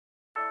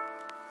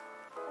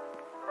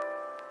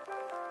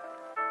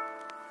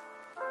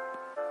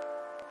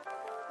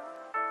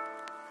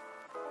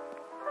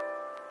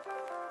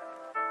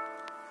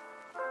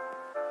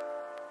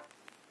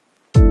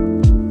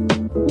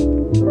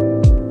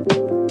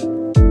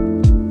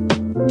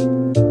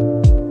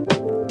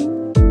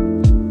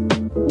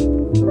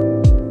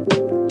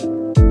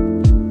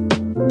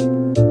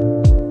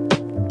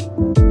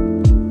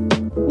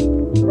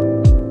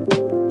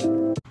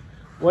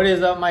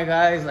my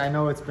guys? I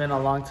know it's been a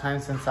long time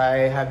since I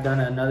have done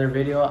another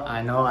video.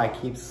 I know I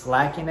keep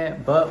slacking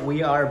it, but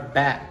we are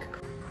back.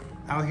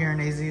 Out here in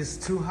AZ is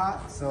too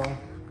hot, so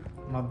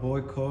my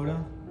boy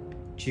Coda,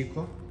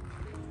 Chico,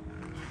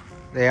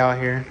 they out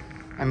here.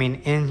 I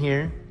mean, in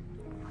here.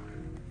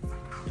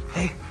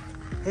 Hey,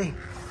 hey,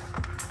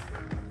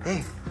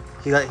 hey.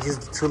 He's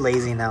too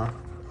lazy now.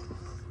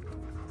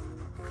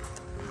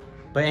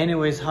 But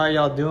anyways, how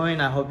y'all doing?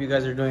 I hope you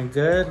guys are doing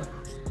good.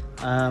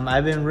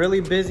 I've been really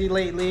busy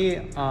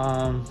lately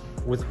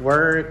with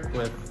work,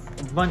 with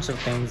a bunch of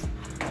things.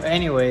 But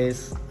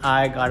anyways,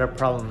 I got a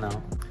problem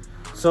now.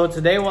 So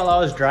today while I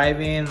was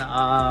driving,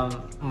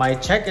 my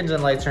check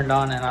engine light turned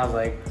on and I was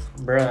like,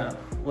 bruh,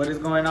 what is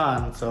going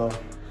on? So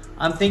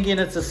I'm thinking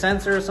it's a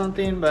sensor or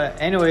something,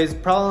 but anyways,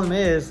 problem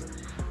is,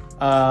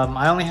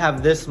 I only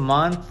have this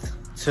month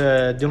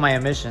to do my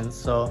emissions.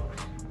 So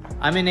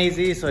I'm in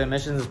AZ, so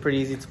emissions is pretty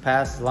easy to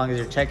pass. As long as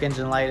your check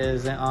engine light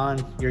isn't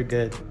on, you're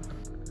good.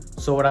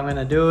 So what I'm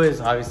gonna do is,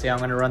 obviously I'm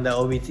gonna run the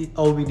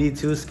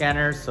OBD2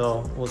 scanner,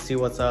 so we'll see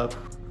what's up.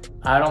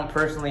 I don't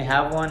personally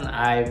have one.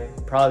 I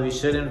probably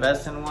should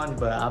invest in one,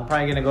 but I'm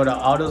probably gonna go to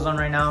AutoZone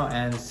right now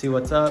and see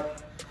what's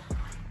up.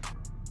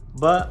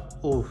 But,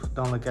 oh,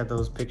 don't look at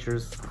those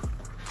pictures.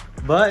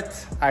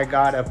 But I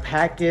got a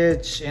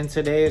package in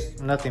today,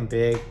 nothing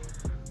big.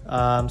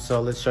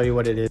 So let's show you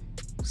what it is.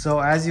 So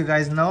as you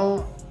guys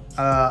know,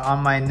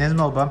 on my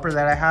Nismo bumper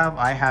that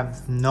I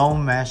have no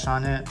mesh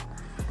on it.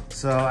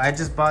 So I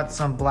just bought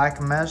some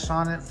black mesh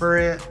on it for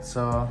it.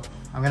 So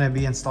I'm gonna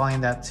be installing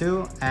that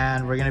too.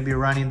 And we're gonna be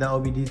running the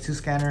OBD2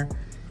 scanner,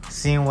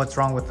 seeing what's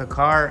wrong with the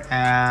car.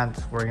 And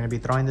we're gonna be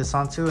throwing this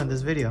on too in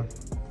this video.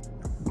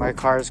 My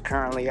car is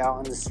currently out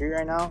on the street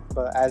right now,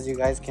 but as you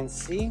guys can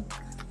see,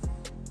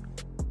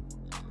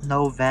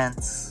 no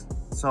vents.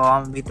 So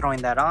I'm gonna be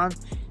throwing that on.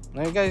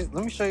 Let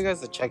me show you guys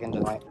the check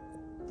engine light.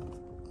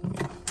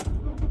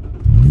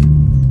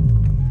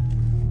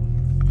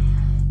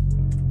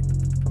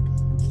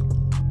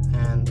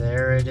 And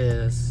there it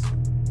is.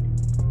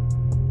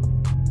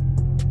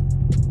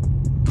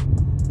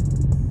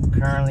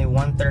 Currently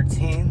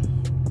 113,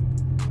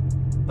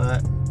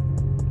 but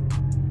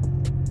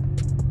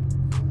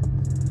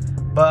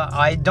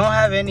I don't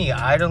have any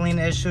idling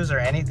issues or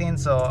anything,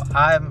 so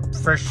I'm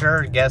for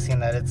sure guessing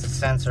that it's a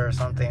sensor or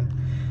something.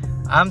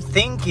 I am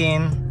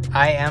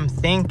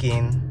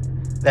thinking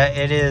that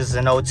it is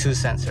an O2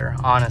 sensor,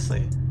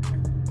 honestly.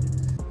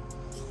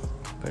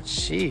 But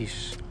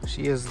sheesh,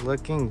 she is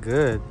looking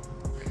good.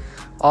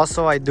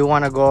 Also, I do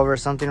want to go over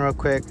something real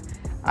quick.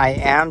 I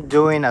am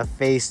doing a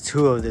phase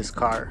 2 of this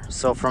car.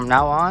 So from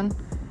now on,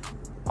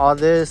 all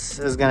this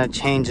is gonna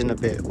change in a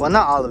bit. Well,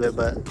 not all of it,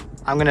 but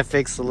I'm gonna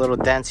fix the little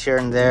dents here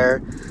and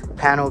there,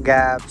 panel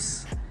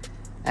gaps,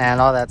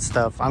 and all that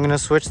stuff. I'm gonna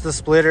switch the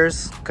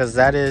splitters because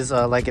that is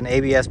like an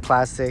ABS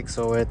plastic,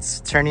 so it's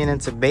turning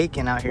into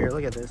bacon out here.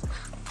 Look at this,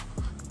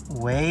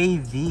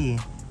 wavy.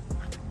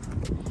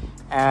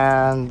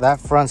 And that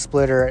front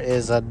splitter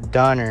is a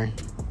dunner.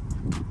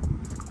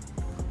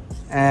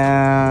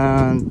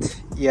 And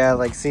yeah,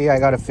 like, see, I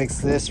gotta fix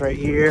this right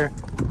here.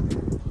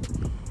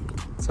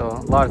 So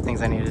a lot of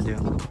things I need to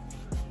do.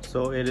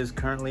 So it is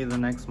currently the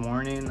next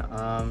morning.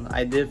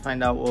 I did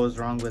find out what was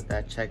wrong with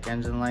that check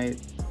engine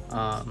light.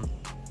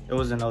 It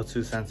was an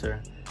O2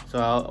 sensor. So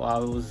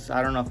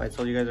I don't know if I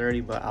told you guys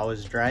already, but I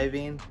was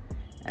driving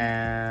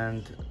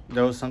and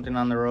there was something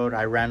on the road.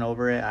 I ran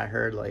over it. I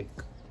heard, like,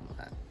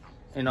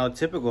 you know,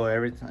 typical,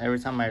 every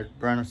time I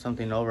run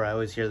something over, I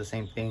always hear the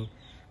same thing.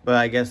 But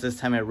I guess this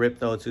time it ripped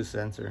the O2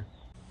 sensor.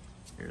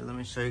 Here, let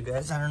me show you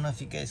guys. I don't know if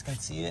you guys can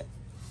see it.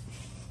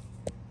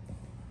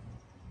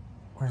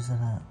 Where's it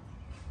at?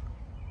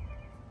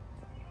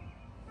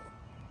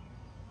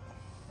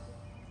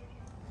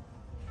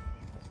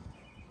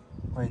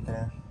 Right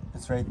there.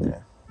 It's right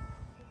there.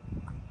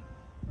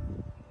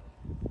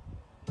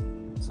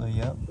 So,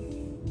 yep.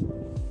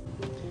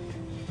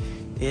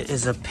 It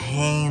is a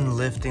pain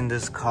lifting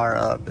this car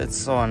up. It's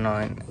so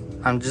annoying.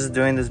 I'm just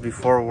doing this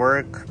before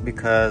work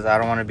because I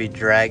don't want to be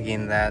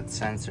dragging that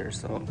sensor.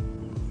 So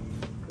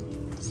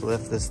let's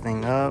lift this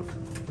thing up.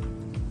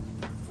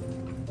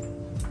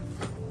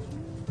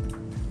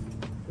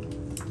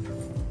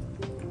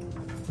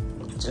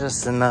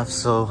 Just enough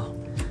so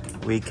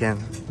we can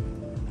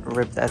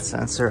rip that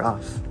sensor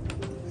off.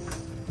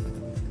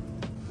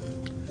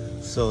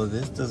 So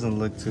this doesn't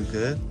look too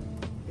good.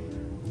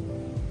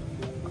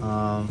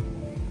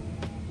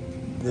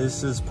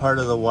 This is part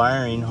of the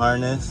wiring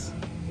harness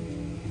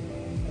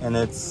and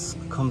it's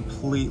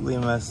completely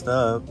messed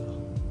up.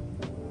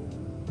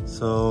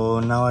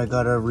 So now I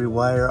gotta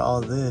rewire all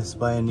this,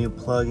 buy a new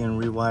plug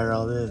and rewire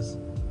all this.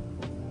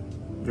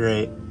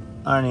 Great.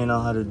 I don't even know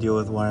how to deal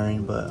with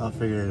wiring, but I'll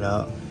figure it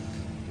out.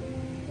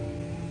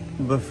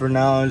 But for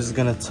now, I'm just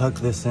gonna tuck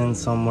this in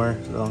somewhere.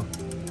 So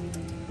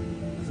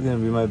it's gonna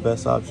be my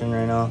best option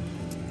right now.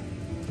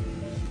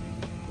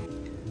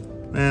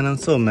 Man, I'm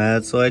so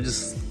mad. So I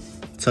just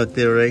tucked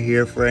it right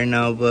here for right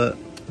now, but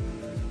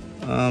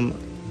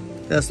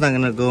that's not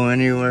gonna go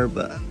anywhere.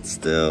 But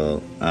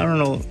still, I don't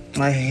know.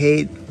 I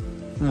hate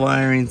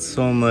wiring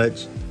so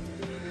much,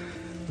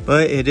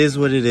 but it is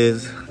what it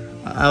is.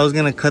 I was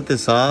gonna cut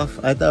this off.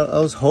 I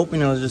was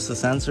hoping it was just a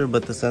sensor,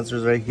 but the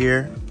sensor's right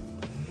here.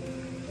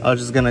 I was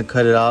just gonna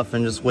cut it off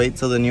and just wait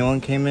till the new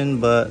one came in,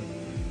 but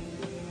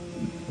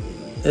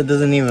it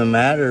doesn't even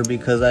matter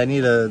because I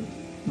need to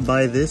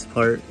buy this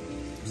part.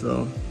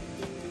 So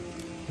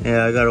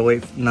yeah, I gotta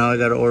wait. Now I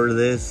gotta order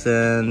this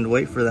and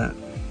wait for that.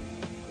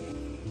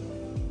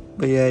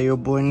 But yeah, your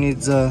boy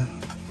needs a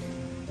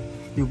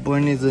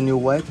new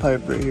white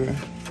pipe right here.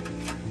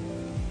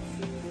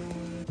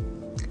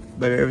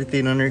 But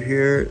everything under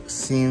here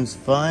seems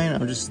fine.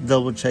 I'm just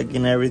double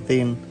checking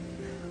everything.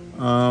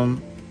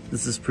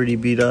 This is pretty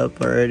beat up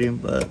already,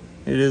 but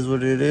it is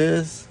what it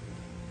is.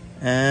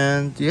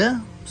 And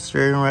yeah,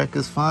 steering rack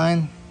is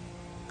fine.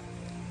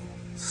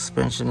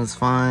 Suspension is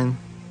fine.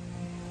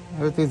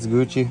 Everything's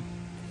Gucci.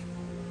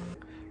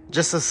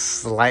 Just a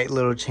slight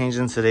little change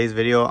in today's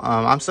video.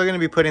 I'm still gonna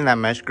be putting that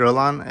mesh grill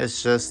on.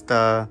 It's just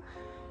I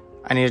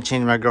need to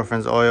change my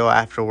girlfriend's oil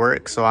after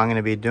work, so I'm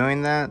gonna be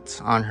doing that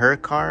on her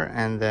car,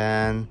 and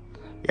then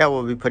yeah,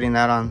 we'll be putting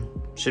that on.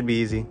 Should be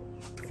easy.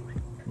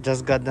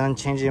 Just got done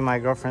changing my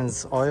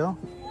girlfriend's oil.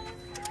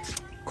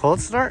 Cold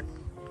start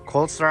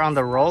on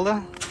the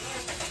roller.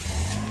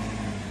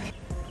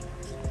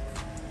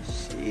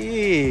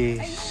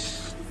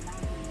 Sheesh.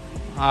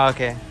 Oh,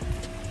 okay,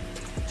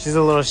 she's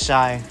a little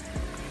shy.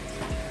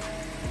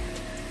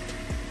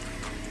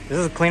 This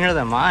is cleaner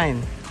than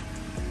mine.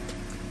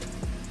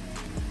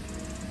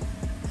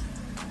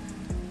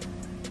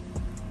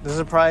 This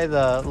is probably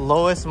the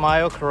lowest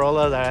mile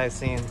Corolla that I've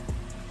seen.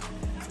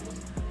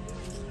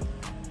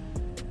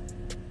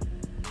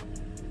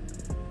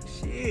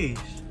 Sheesh.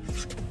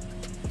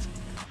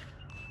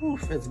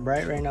 Oof, it's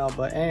bright right now,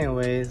 but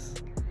anyways,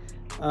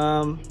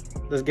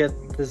 let's get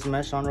this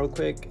mesh on real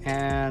quick,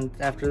 and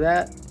after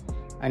that,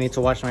 I need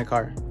to wash my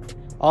car.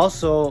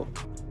 Also,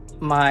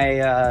 my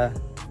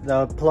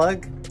the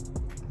plug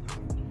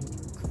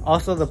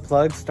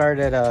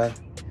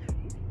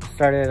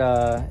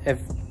it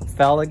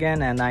fell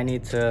again, and I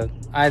need to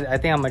I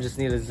think I might just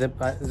need to zip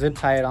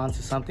tie it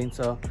onto something.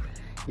 So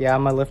yeah,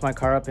 I'm gonna lift my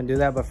car up and do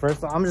that, but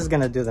first I'm just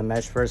gonna do the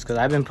mesh first because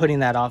I've been putting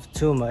that off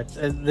too much.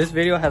 This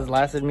video has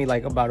lasted me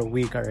like about a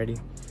week already.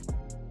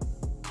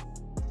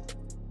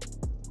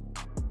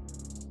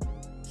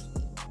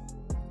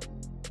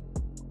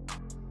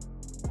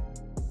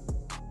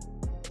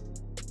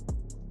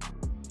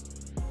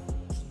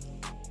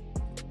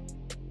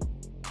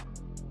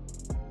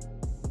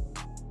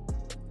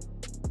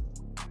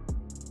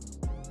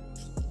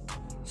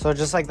 So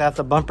just like that,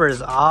 the bumper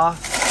is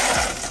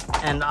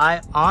off, and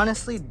I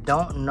honestly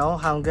don't know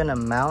how I'm gonna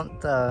mount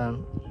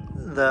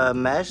the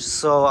mesh,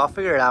 so I'll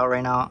figure it out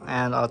right now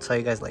and I'll tell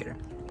you guys later.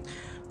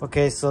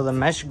 Okay, so the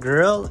mesh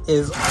grill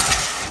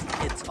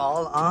it's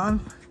all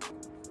on.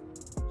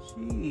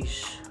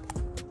 Sheesh,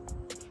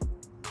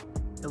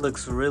 it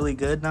looks really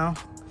good now.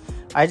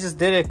 I just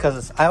did it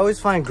because I always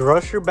find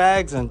grocery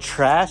bags and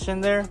trash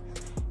in there,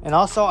 and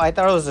also I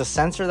thought it was a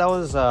sensor that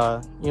was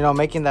you know,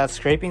 making that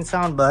scraping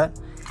sound, but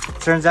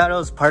turns out it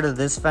was part of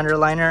this fender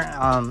liner.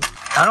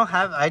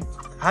 I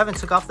haven't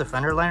took off the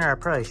fender liner. I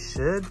probably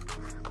should,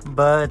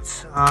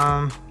 but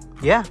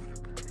yeah,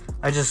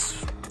 I just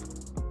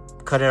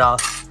cut it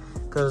off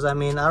because I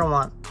mean, I don't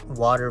want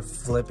water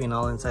flipping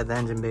all inside the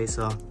engine bay.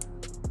 So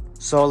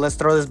let's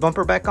throw this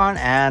bumper back on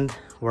and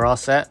we're all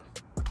set.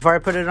 Before I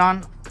put it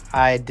on,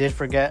 I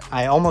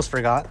almost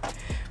forgot,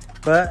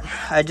 but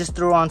I just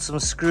threw on some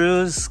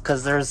screws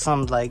because there's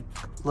some like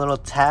little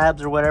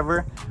tabs or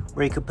whatever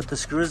where you could put the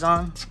screws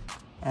on,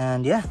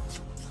 and yeah,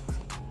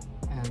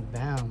 and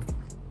bam,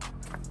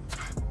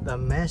 the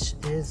mesh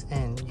is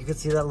in. You can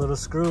see that little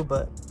screw,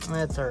 but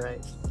it's all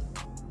right,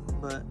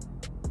 but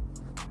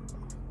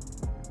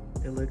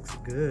it looks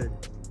good.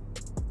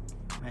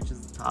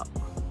 Matches the top.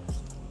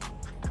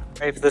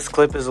 If this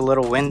clip is a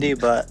little windy,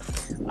 but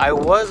I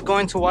was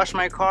going to wash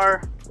my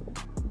car,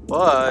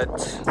 but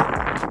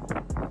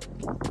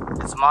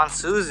it's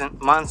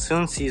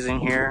monsoon season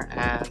here,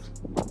 and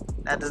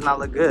that does not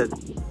look good.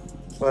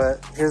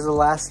 But here's the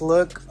last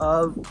look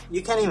of,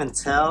 you can't even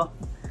tell,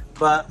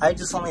 but I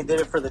just only did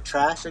it for the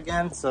trash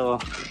again. So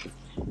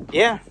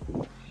yeah,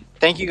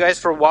 thank you guys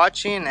for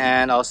watching,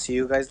 and I'll see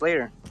you guys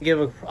later.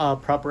 Give a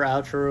proper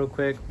outro real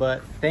quick,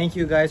 but thank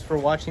you guys for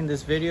watching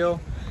this video,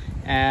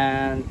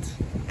 and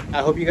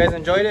I hope you guys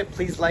enjoyed it.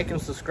 Please like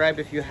and subscribe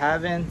if you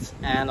haven't,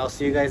 and I'll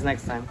see you guys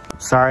next time.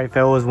 Sorry if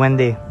it was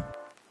windy.